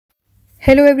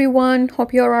Hello everyone,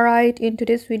 hope you're alright. In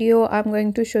today's video I'm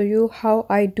going to show you how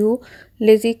I do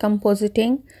lazy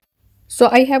compositing. So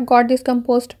I have got this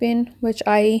compost bin which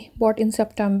I bought in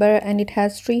September, and it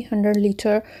has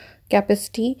 300-liter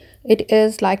capacity. It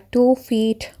is like 2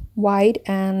 feet wide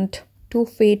and 2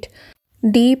 feet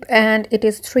deep, and it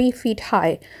is 3 feet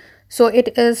high. So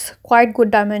it is quite good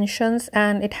dimensions,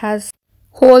 and it has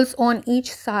holes on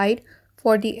each side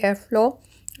for the airflow,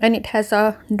 and it has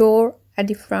a door at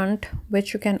the front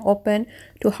which you can open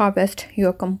to harvest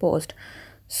your compost.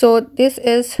 So this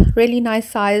is really nice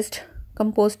sized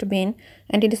compost bin,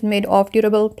 and it is made of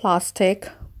durable plastic.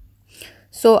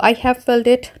 So I have filled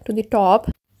it to the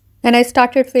top, and I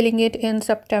started filling it in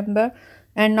September,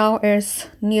 and now it's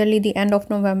nearly the end of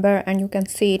November, and you can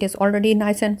see it is already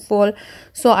nice and full.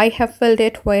 So I have filled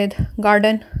it with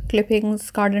garden clippings,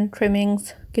 garden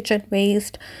trimmings, kitchen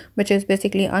waste, which is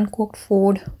basically uncooked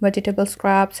food, vegetable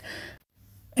scraps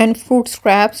and fruit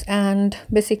scraps, and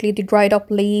basically the dried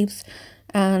up leaves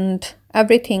and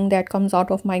everything that comes out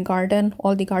of my garden,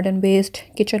 all the garden waste,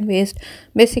 kitchen waste.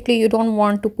 Basically you don't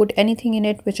want to put anything in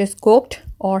it which is cooked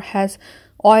or has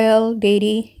oil,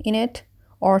 dairy in it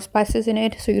or spices in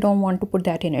it, so you don't want to put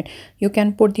that in it. You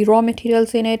can put the raw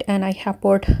materials in it, and I have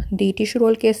put the tissue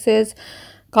roll cases,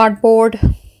 cardboard,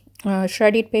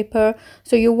 shredded paper.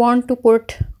 So you want to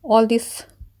put all these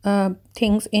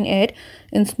things in it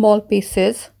in small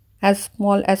pieces, as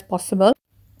small as possible,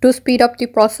 to speed up the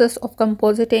process of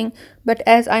compositing. But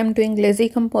as I'm doing lazy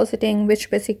compositing, which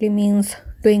basically means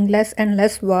doing less and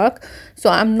less work,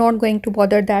 so I'm not going to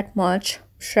bother that much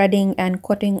shredding and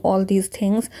cutting all these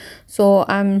things. So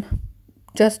I'm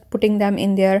just putting them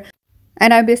in there,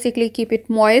 and I basically keep it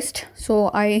moist.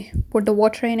 So I put the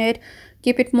water in it,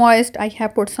 keep it moist. I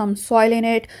have put some soil in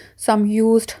it, some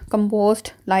used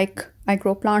compost, like I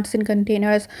grow plants in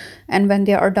containers, and when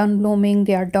they are done blooming,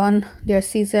 they are done their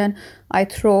season, I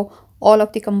throw all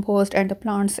of the compost and the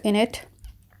plants in it.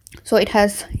 So it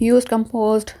has used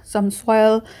compost, some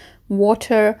soil,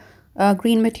 water,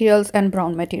 green materials and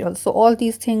brown materials. So all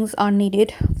these things are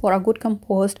needed for a good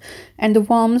compost, and the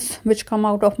worms which come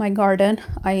out of my garden,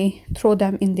 I throw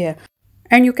them in there.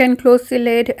 And you can close the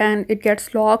lid and it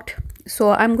gets locked. So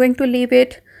I'm going to leave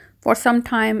it for some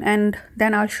time, and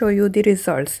then I'll show you the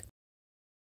results.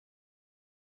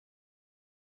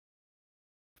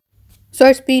 So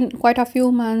it's been quite a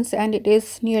few months, and it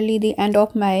is nearly the end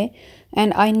of May,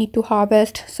 and I need to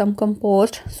harvest some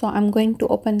compost. So I'm going to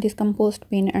open this compost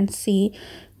bin and see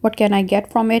what can I get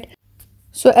from it.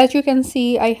 So as you can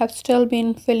see, I have still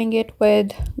been filling it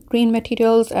with green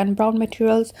materials and brown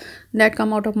materials that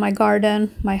come out of my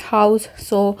garden, my house.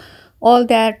 So all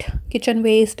that kitchen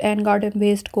waste and garden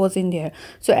waste goes in there.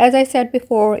 So as I said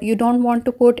before, you don't want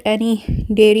to put any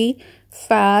dairy,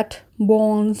 fat,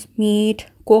 bones, meat,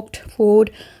 cooked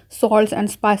food, salts and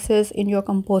spices in your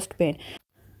compost bin.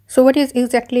 So what is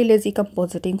exactly lazy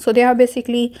compositing? So there are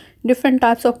basically different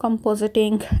types of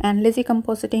compositing, and lazy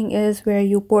compositing is where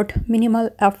you put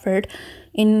minimal effort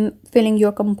in filling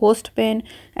your compost bin,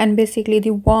 and basically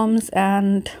the worms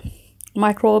and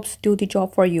microbes do the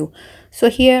job for you. So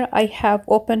here I have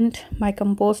opened my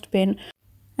compost bin,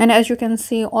 and as you can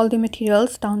see, all the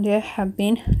materials down there have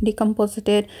been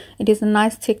decomposited. It is a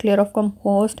nice thick layer of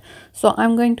compost. So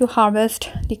I'm going to harvest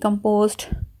the compost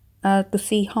to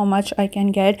see how much I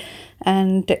can get,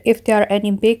 and if there are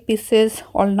any big pieces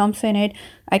or lumps in it,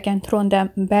 I can throw them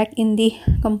back in the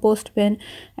compost bin,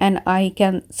 and I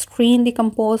can screen the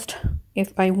compost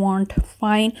if I want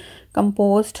fine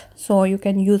compost. So you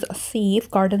can use a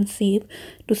sieve, garden sieve,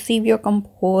 to sieve your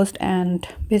compost, and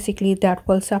basically that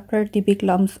will separate the big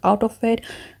lumps out of it,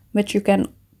 which you can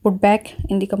put back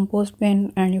in the compost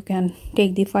bin, and you can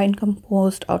take the fine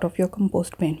compost out of your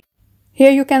compost bin. Here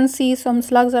you can see some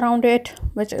slugs around it,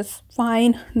 which is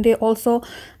fine. They also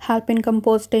help in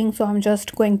composting, so I'm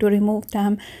just going to remove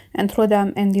them and throw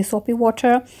them in the soapy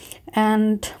water.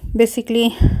 And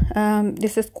basically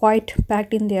this is quite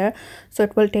packed in there, so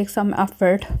it will take some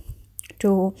effort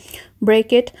to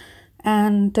break it.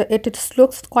 And it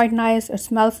looks quite nice, it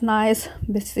smells nice,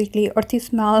 basically earthy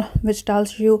smell, which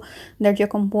tells you that your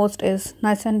compost is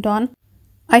nice and done.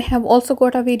 I have also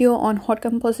got a video on hot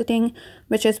compositing,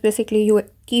 which is basically you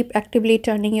keep actively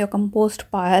turning your compost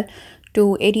pile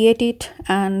to aerate it,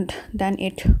 and then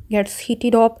it gets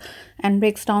heated up and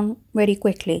breaks down very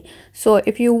quickly. So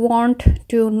if you want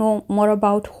to know more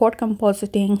about hot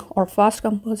compositing or fast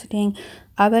compositing,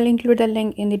 I will include a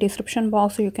link in the description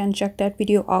box, so you can check that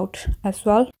video out as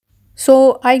well.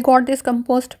 So I got this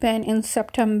compost bin in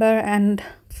September, and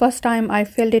first time I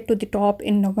filled it to the top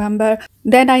in November.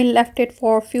 Then I left it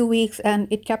for a few weeks and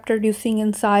it kept reducing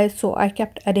in size, so I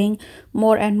kept adding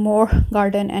more and more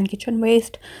garden and kitchen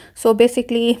waste. So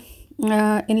basically,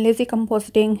 in lazy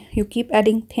composting, you keep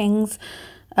adding things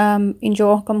in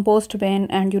your compost bin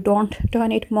and you don't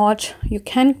turn it much. You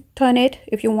can turn it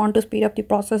if you want to speed up the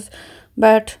process,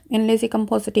 but in lazy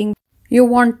composting you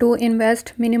want to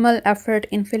invest minimal effort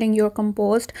in filling your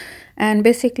compost. And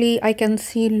basically I can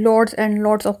see lots and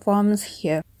lots of worms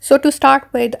here. So to start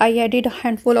with, I added a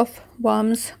handful of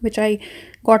worms which I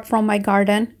got from my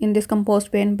garden in this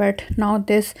compost bin, but now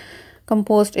this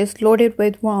compost is loaded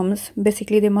with worms.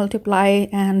 Basically they multiply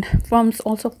and worms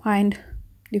also find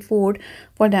the food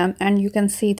for them, and you can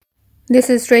see this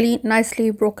is really nicely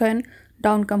broken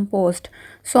down compost.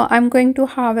 So I'm going to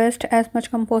harvest as much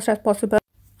compost as possible.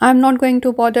 I'm not going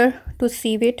to bother to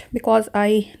sieve it because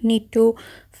I need to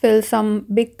fill some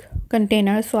big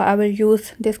containers, so I will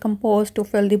use this compost to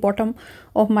fill the bottom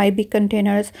of my big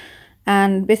containers,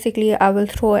 and basically I will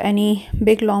throw any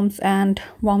big lumps and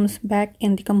worms back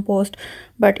in the compost,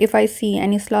 but if I see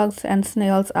any slugs and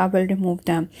snails I will remove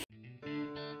them.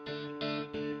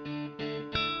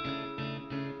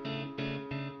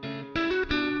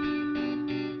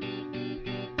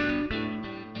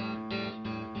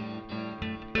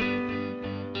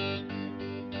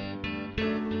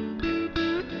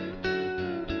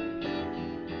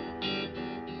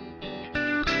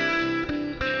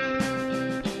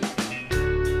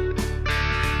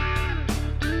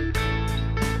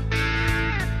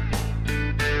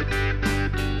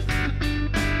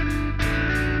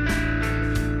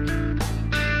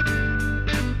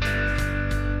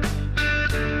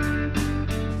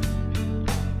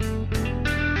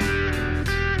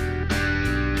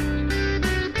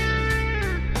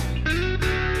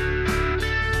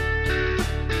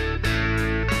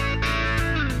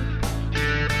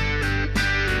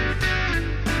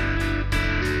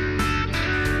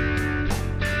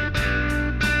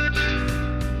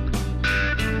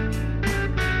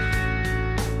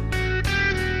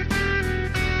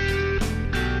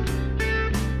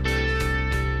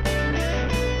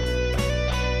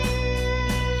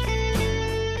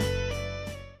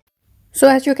 So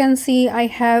as you can see, I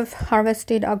have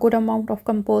harvested a good amount of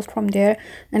compost from there,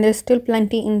 and there's still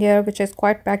plenty in there which is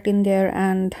quite packed in there,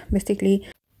 and basically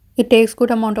it takes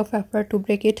good amount of effort to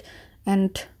break it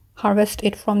and harvest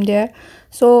it from there.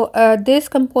 So this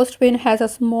compost bin has a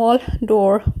small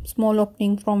door, small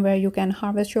opening from where you can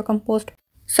harvest your compost.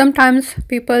 Sometimes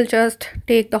people just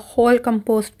take the whole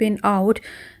compost bin out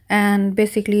and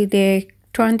basically they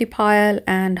turn the pile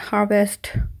and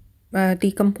harvest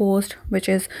the compost which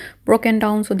is broken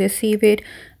down, so they sieve it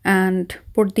and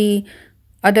put the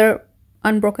other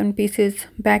unbroken pieces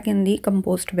back in the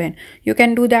compost bin. You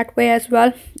can do that way as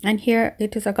well, and here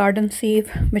it is a garden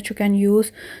sieve which you can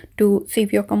use to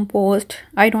sieve your compost.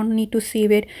 I don't need to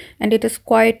sieve it, and it is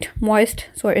quite moist,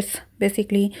 so it's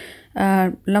basically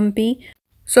lumpy.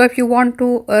 So if you want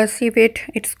to sieve it,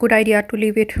 it's good idea to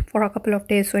leave it for a couple of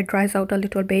days so it dries out a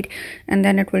little bit, and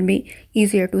then it will be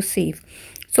easier to sieve.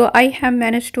 So I have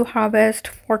managed to harvest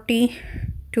 40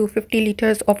 to 50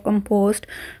 liters of compost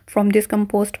from this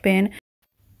compost bin,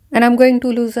 and I'm going to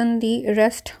loosen the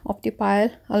rest of the pile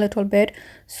a little bit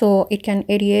so it can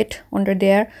aerate under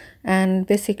there, and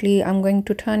basically I'm going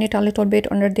to turn it a little bit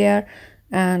under there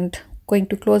and going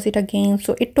to close it again.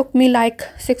 So it took me like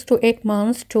 6 to 8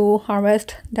 months to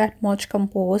harvest that much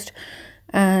compost,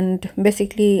 and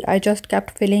basically I just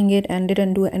kept filling it and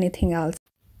didn't do anything else.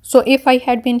 So if I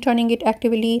had been turning it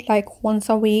actively like once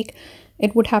a week,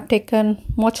 it would have taken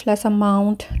much less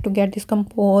amount to get this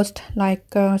compost, like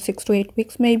 6 to 8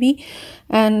 weeks maybe.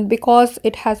 And because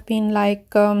it has been like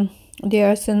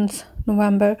there since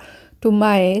November to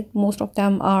May, most of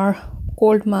them are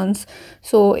cold months,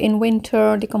 so in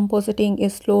winter the composting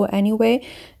is slow anyway,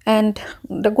 and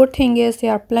the good thing is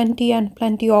there are plenty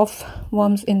of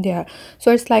worms in there.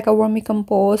 So it's like a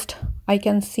vermicompost. I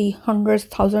can see hundreds,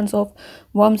 thousands of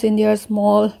worms in there,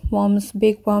 small worms,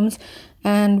 big worms,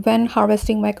 and when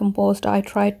harvesting my compost I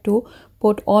tried to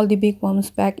put all the big worms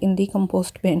back in the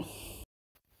compost bin.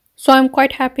 So I'm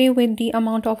quite happy with the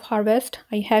amount of harvest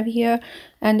I have here,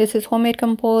 and this is homemade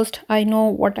compost. I know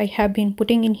what I have been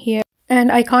putting in here, and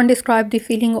I can't describe the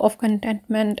feeling of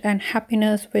contentment and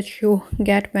happiness which you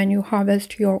get when you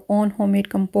harvest your own homemade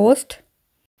compost.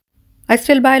 I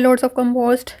still buy loads of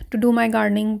compost to do my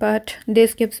gardening, but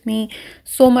this gives me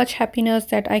so much happiness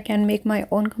that I can make my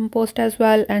own compost as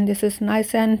well, and this is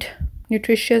nice and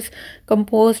nutritious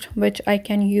compost which I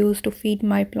can use to feed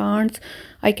my plants.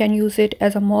 I can use it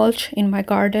as a mulch in my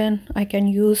garden. I can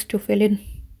use to fill in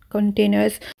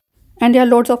containers. And there are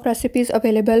loads of recipes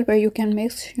available where you can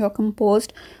mix your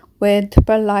compost with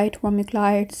perlite,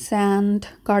 vermiculite, sand,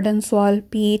 garden soil,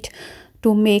 peat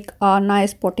to make a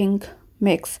nice potting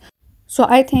mix. So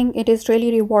I think it is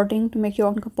really rewarding to make your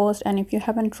own compost, and if you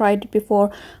haven't tried it before,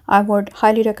 I would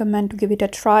highly recommend to give it a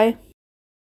try.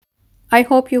 I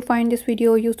hope you find this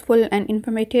video useful and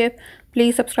informative.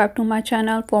 Please subscribe to my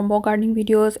channel for more gardening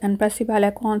videos and press the bell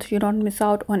icon so you don't miss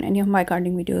out on any of my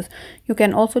gardening videos. You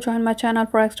can also join my channel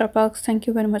for extra perks. Thank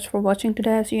you very much for watching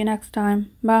today. See you next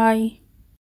time. Bye.